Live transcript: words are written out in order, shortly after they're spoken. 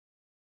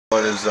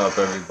What is up,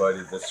 everybody?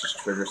 This is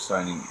Trigger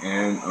signing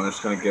in. I'm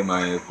just gonna give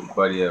my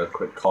buddy a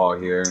quick call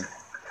here.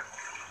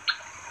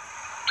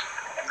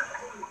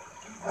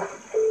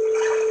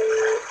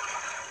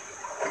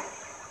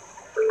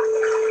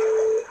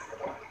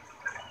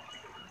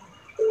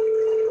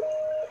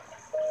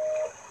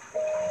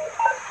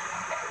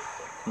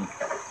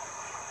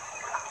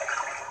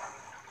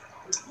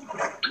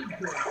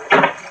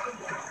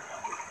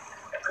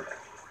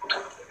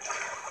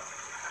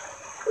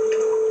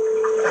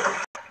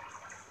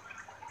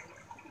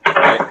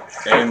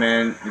 Hey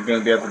man, you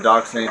gonna be at the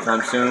docks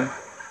anytime soon?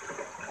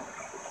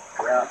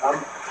 Yeah,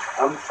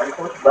 I'm pretty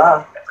close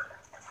by.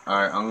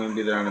 Alright, I'm gonna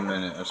be there in a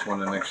minute. I just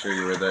wanted to make sure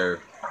you were there.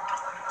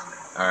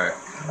 Alright.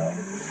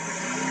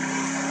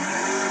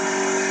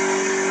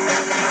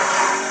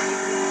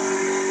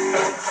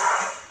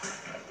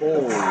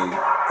 Holy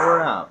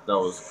crap, that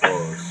was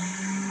close.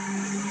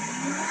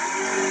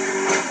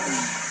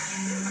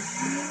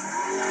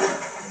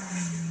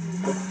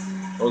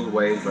 Those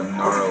waves are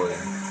gnarly.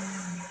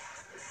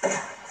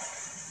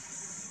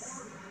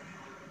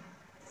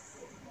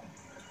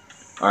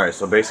 Alright,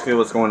 so basically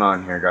what's going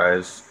on here,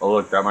 guys. Oh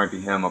look, that might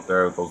be him up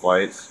there with those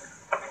lights.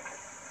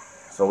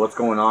 So what's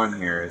going on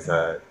here is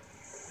that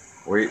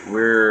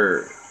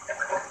we're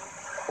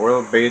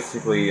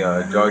basically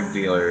drug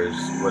dealers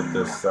with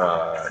this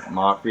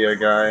mafia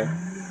guy,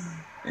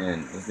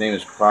 and his name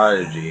is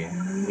Prodigy.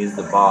 He's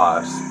the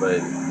boss,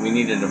 but we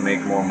needed to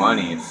make more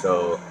money,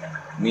 so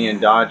me and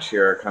Dodge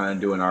here are kind of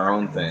doing our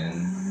own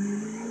thing,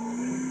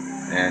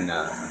 and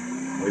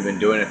we've been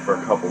doing it for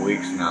a couple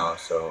weeks now,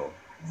 so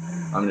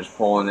I'm just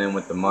pulling in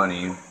with the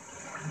money.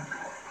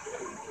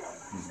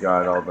 He's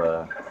got all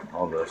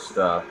the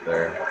stuff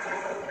there.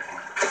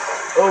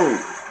 Oh!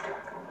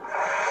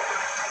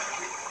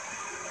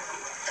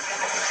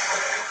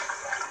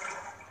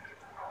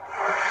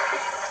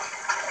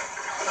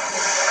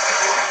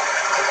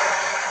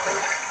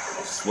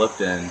 Slipped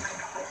in.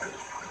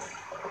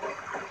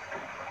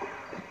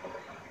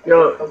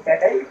 Yo,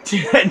 Okay.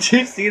 did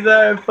you see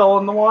that? I fell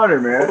in the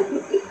water, man.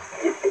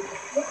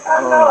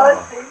 I know, I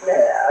see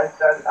that.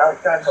 I was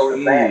trying to hold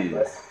it back,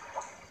 but...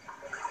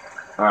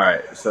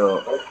 Alright,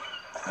 so,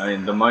 I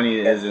mean, the money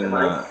is in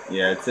the...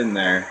 Yeah, it's in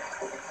there.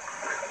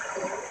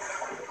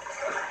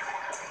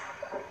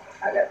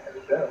 I got to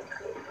go.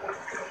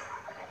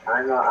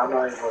 I'm not even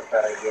going to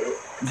try to get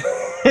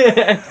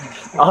it.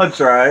 I'll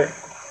try.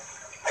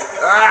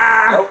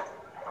 Ah!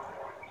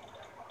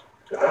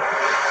 Nope.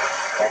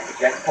 That's the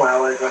checkpoint I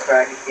was going to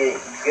try to get it.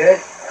 You good?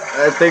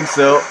 I think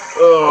so.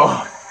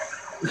 Oh.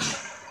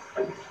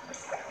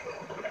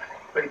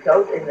 Pretty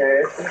cold in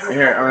there.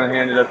 Here, I'm gonna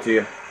hand it up to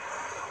you.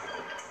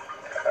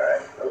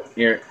 Alright.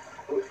 Here.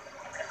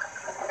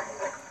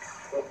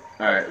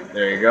 Alright,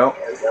 there you go.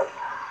 There we go.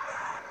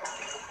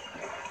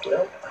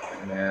 Well,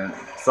 Man,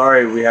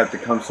 sorry we had to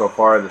come so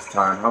far this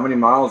time. How many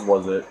miles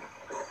was it?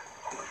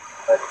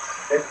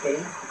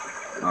 15.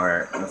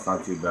 Alright, that's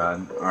not too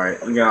bad.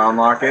 Alright, you gonna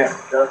unlock it?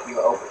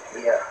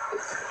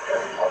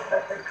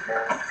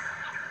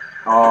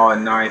 Oh,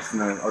 nice,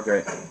 nice.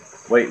 Okay.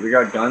 Wait, we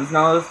got guns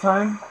now this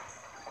time?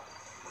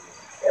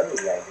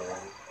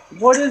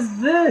 What is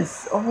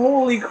this? Oh,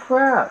 holy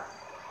crap.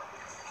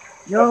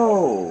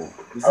 Yo,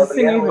 does this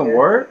thing even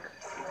work?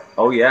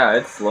 Oh yeah,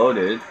 it's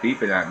loaded. It's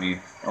beeping at me.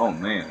 Oh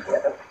man.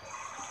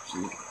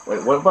 Jeez.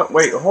 Wait, what?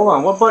 Wait, hold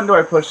on. What button do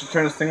I push to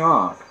turn this thing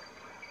off?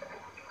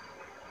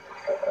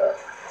 I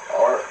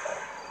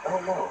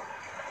don't know.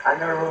 I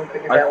never really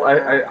figured that one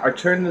out. I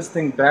turned this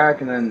thing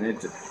back and then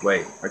it.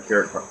 Wait, I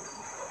hear it.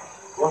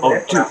 Oh,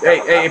 dude,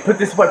 hey, put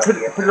this away. Put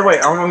it away.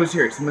 I don't know who's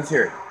here. Someone's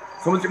here.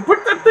 Someone's here.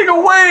 Put that thing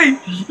away!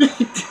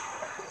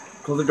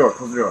 Close the door.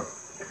 Close the door.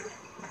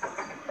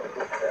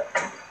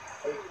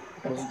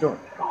 Close the door.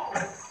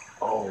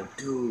 Oh,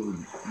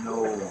 dude,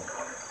 no.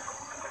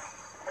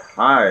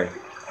 Hi.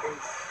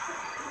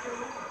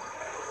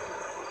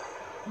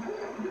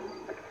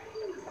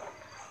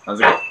 How's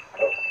it going?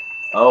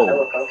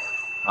 Oh.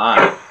 Hi.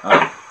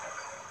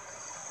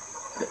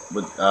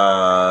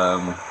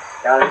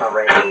 That was my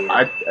radiator.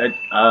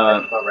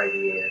 My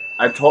radiator.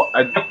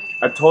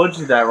 I told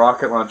you that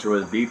rocket launcher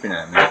was beeping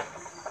at me.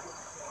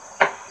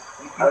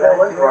 Oh, that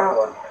was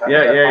wrong.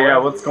 Yeah.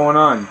 What's going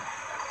on?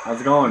 How's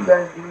it going? You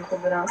guys doing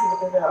something else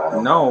with it?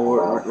 No,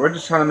 we're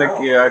just trying to make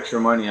the extra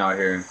money out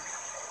here.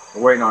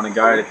 We're waiting on a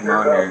guy to come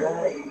out here.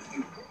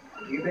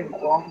 You've been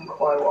walking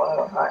quite a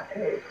while.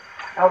 Hey,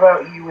 how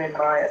about you and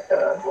my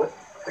what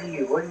do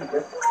you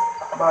just?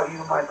 How about you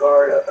and my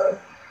guard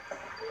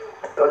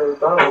go to the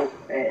boat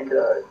and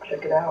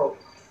check it out?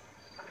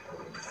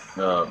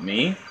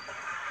 Me?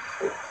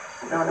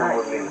 No,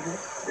 not you.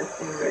 This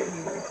thing right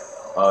here.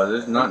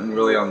 There's nothing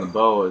really on the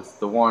bow. It's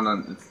the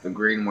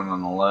green one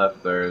on the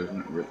left there.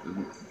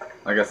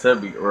 Like I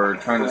said, we're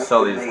trying to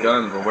sell these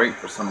guns. We're waiting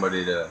for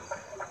somebody to.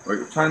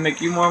 We're trying to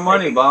make you more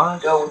money,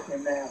 boss. Go with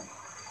him now.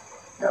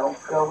 No,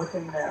 go with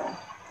him now.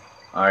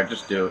 Alright,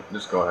 just do it.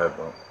 Just go ahead,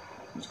 bro.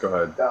 Just go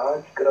ahead.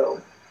 Dodge, go.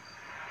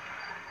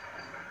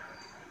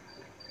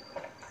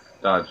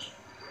 Dodge.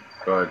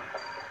 Go ahead.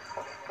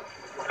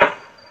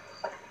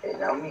 Hey,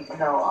 now me,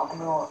 no, I'm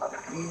gonna,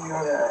 me and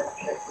you're gonna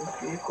check this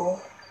vehicle.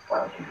 Why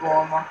don't you go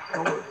on my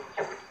door?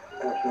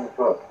 What's in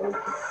front, son?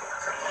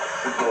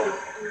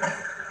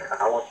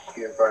 I want you to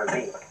shoot in front of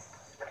me.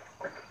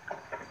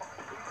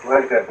 Well, I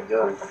got the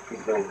gun.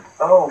 Keep going.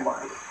 Oh my.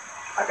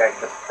 I got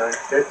the gun.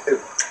 There's two.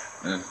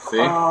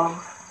 See?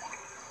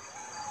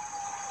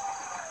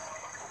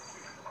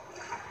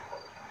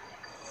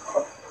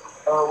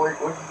 Where'd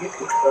you get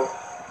this stuff?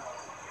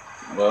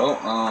 Well,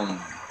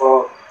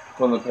 Well,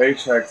 from the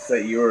paychecks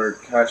that you were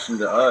cashing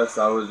to us,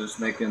 I was just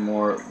making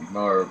more,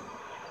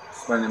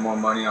 spending more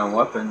money on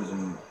weapons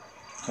and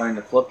trying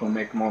to flip them,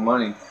 make more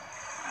money.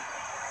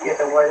 Yeah,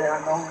 why didn't I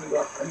know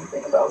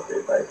anything about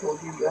this? I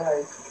told you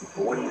guys.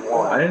 What do you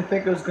want? I didn't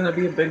think it was gonna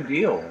be a big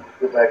deal.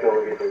 Get back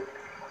over here, dude.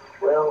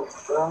 Well,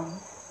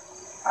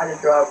 I had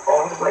to drive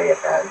all the way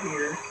out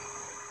here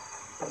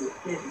from the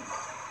city.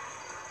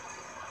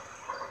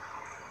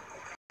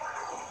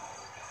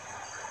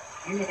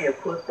 You need to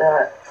put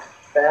that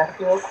back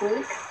real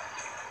quick.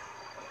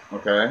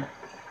 Okay.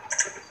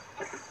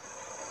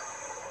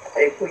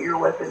 Hey, put your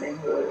weapon in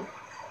your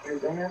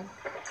van.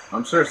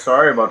 I'm sure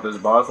sorry about this,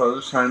 boss. I was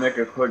just trying to make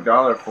a quick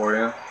dollar for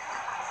you.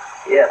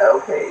 Yeah,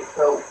 okay,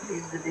 so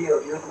here's the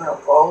deal. You're gonna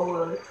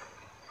follow us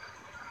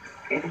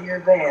into your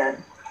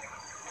van.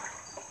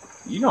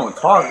 You don't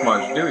talk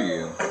much, do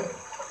you?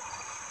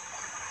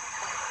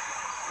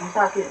 He's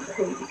not getting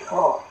paid to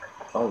talk.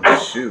 Oh,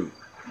 shoot.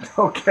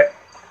 Okay.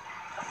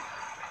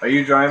 Are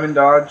you driving,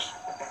 Dodge?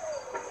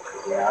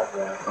 Yeah, I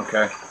drive.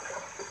 Okay.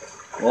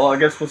 Well, I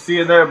guess we'll see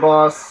you there,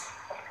 boss.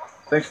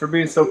 Thanks for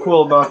being so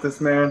cool about this,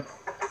 man.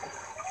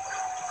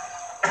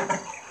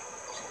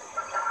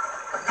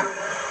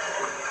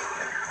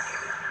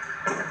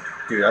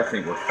 Dude, I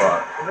think we're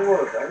fucked.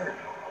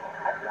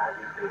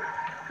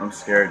 I'm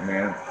scared,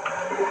 man.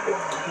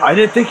 I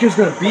didn't think he was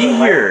gonna be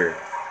here.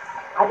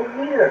 I didn't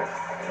either.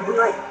 We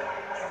like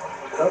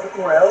go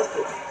somewhere else.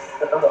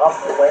 Go the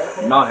opposite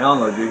way. No, hell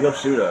no, dude. He'll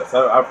shoot us.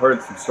 I've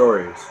heard some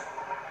stories.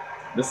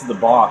 This is the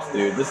boss,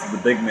 dude. This is the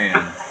big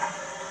man.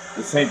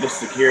 This ain't just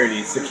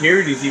security.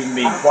 Security's even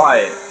being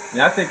quiet.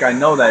 And I think I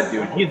know that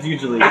dude. He's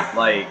usually,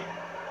 like,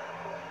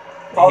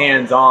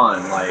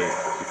 hands-on, like,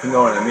 if you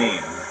know what I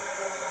mean.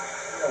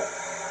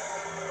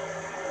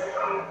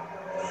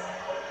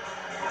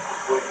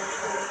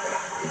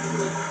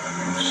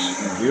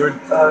 We were...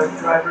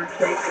 Driver,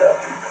 take your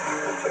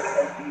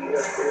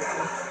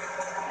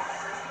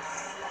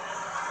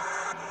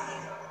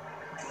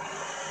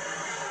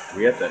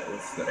We at the...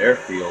 It's the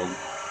airfield.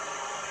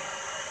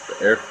 The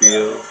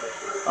airfield.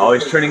 Oh,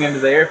 he's turning into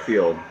the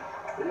airfield.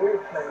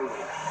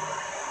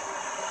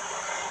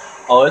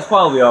 Oh, it's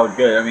probably all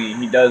good. I mean,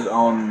 he does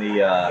own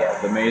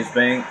the Maze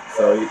Bank,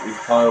 so he's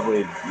probably,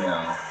 you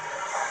know,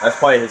 that's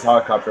probably his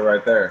helicopter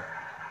right there.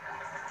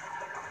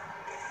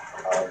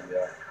 Oh,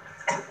 yeah.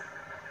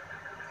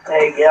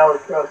 Hey, get out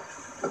of the truck.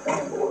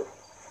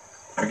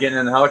 We're getting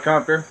in the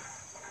helicopter?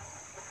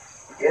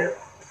 Yep.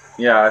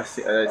 Yeah, I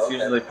see. It's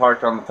usually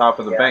parked on the top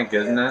of the bank,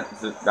 isn't it?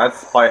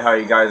 That's probably how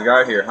you guys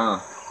got here, huh?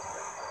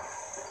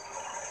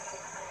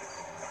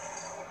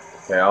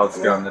 Okay, I'll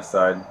just go on this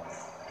side.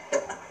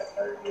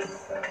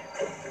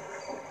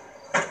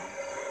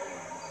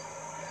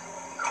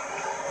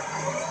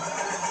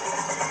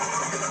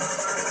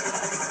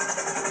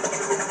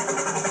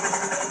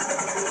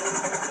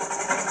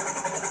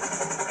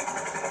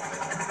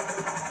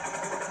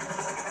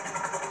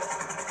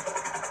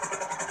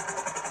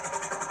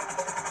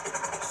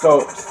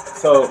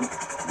 So,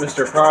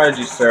 Mr.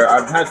 Prodigy, sir,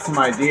 I've had some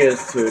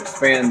ideas to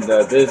expand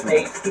the business.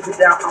 Hey, keep it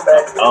down, I'm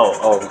back.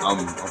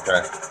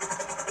 Okay.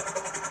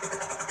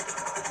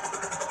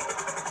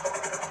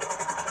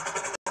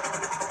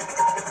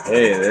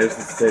 Hey, there's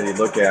the city.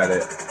 Look at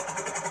it.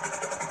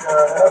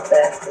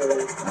 Back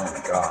Oh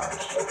my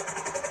gosh.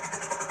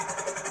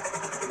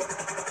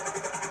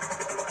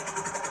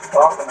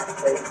 Talking, I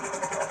say.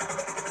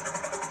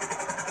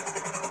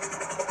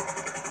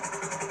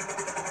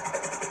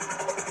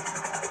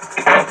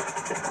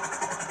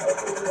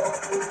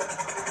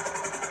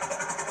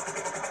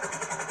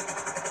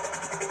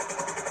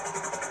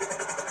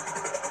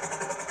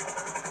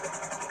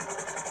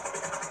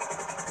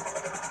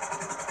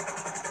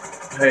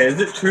 Hey,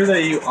 is it true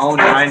that you own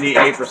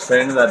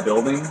 98% of that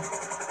building?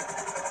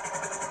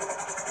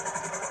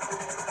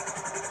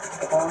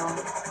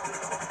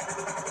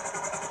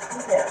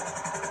 Yeah.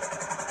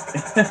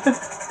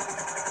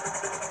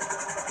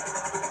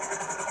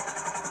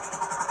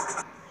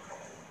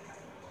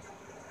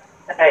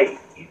 Hey,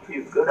 you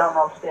two, go down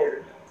those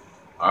stairs.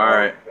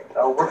 Alright.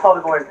 We're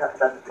probably going to touch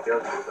the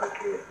building with those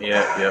kids.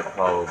 Yep,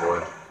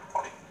 probably.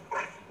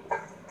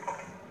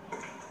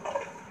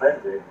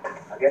 That's it.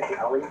 I guess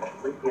I'll leave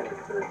you in the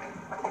church.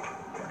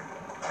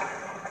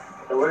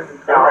 So where's the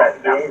cigarette?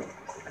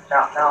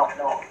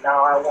 Now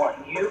I want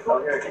you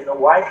in the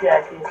white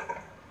jacket.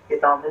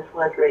 Get on this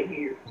ledge right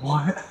here.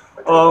 What?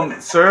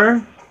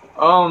 Sir?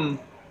 Oh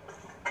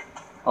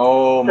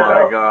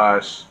my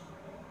gosh.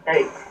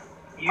 Hey,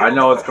 you I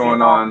know what's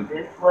going on.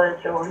 This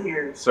ledge over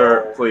here.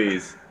 Sir,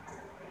 please.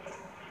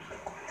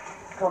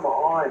 come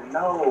on,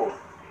 no.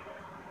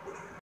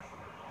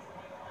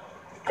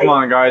 Come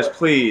on, guys,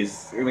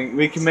 please.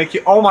 We can make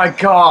you. Oh my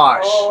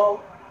gosh! Oh,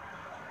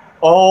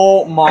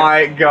 Oh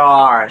my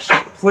gosh!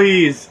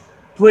 Please,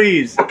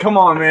 please, come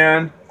on,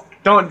 man!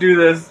 Don't do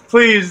this.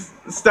 Please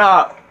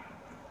stop.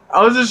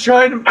 I was just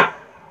trying to.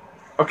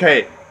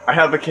 Okay, I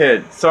have a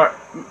kid. Sorry.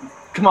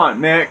 Come on,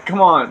 man. Come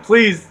on,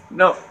 please.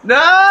 No.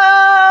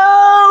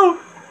 No!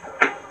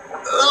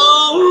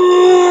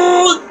 Oh!